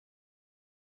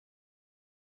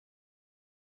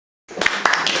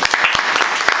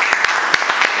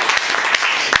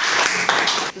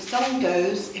saying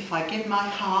goes, if I give my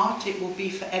heart, it will be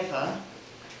forever.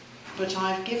 But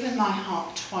I've given my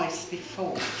heart twice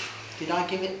before. Did I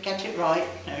get it right?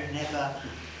 No, never.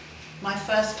 My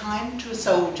first time to a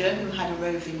soldier who had a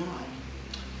roving eye.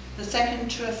 The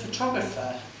second to a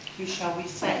photographer who, shall we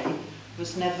say,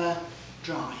 was never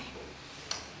dry.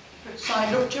 So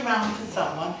I looked around for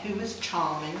someone who was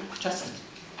charming, just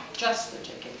the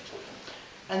ticket.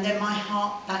 And then my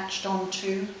heart latched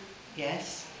onto,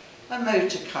 yes, a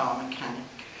motor car mechanic.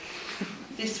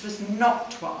 This was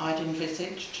not what I'd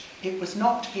envisaged. It was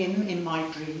not him in my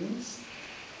dreams,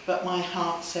 but my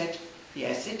heart said,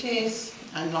 yes it is,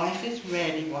 and life is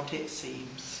rarely what it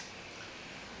seems.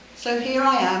 So here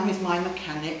I am with my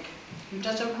mechanic, who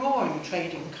does a roaring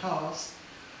trade in cars,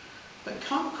 but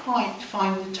can't quite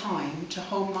find the time to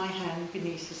hold my hand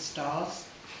beneath the stars.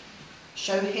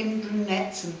 Show him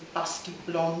brunettes and busty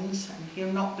blondes, and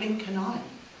he'll not blink an eye.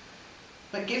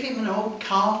 But give him an old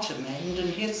car to mend, and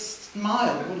his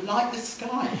smile will light the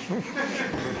sky.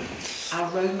 Our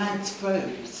romance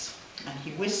grows, and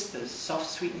he whispers soft,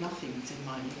 sweet nothings in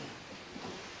my ear.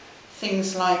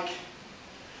 Things like,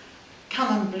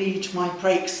 come and bleed my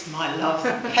brakes, my love,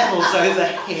 pedals over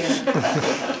here.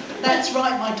 That's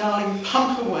right, my darling,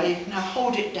 pump away. Now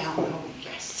hold it down. Oh,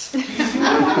 yes.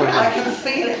 I can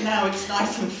feel it now, it's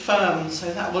nice and firm,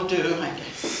 so that will do, I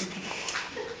guess.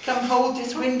 Come hold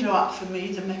this window up for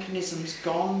me, the mechanism's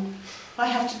gone. I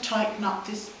have to tighten up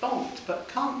this bolt, but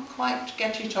can't quite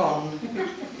get it on.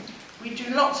 We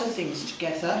do lots of things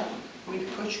together. We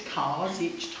push cars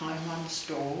each time one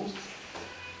stalls.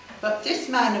 But this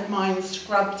man of mine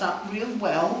scrubs up real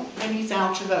well when he's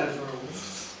out of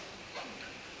overalls.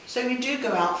 So we do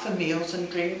go out for meals and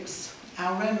drinks.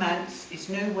 Our romance is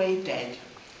no way dead.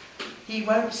 He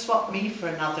won't swap me for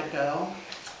another girl,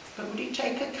 but would he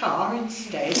take a car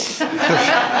instead?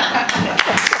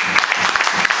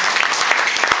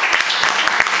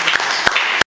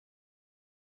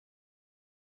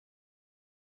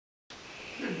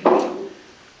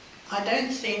 I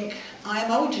don't think I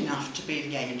am old enough to be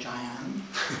the age I am.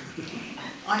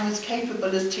 I'm as capable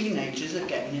as teenagers of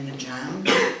getting in a jam.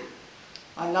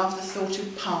 I love the thought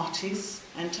of parties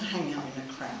and to hang out in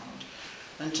a crowd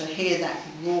and to hear that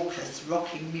raucous,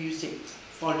 rocking music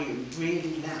volume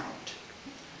really loud.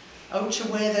 Oh,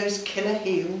 to wear those killer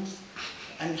heels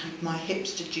and my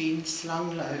hipster jeans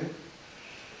slung low.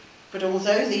 But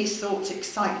although these thoughts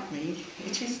excite me,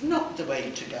 it is not the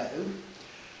way to go.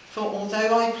 For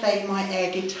although I play my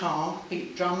air guitar,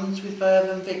 beat drums with verve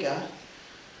and vigour,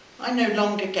 I no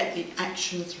longer get the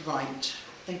actions right.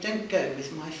 They don't go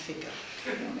with my figure.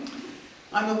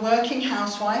 I'm a working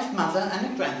housewife, mother and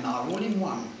a grandma all in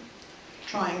one,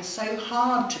 trying so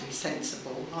hard to be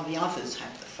sensible while the others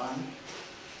have the fun.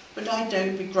 But I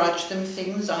don't begrudge them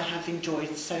things I have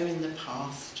enjoyed so in the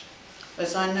past,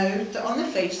 as I know that on the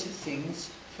face of things,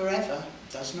 forever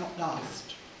does not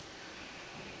last.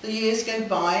 The years go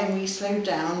by and we slow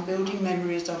down, building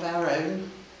memories of our own.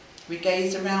 We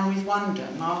gaze around with wonder,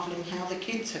 marvelling how the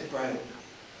kids have grown.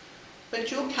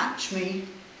 But you'll catch me,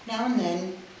 now and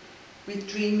then, with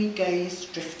dreamy gaze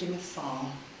drifting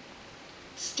afar,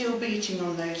 still beating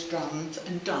on those drums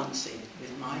and dancing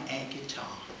with my air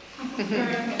guitar.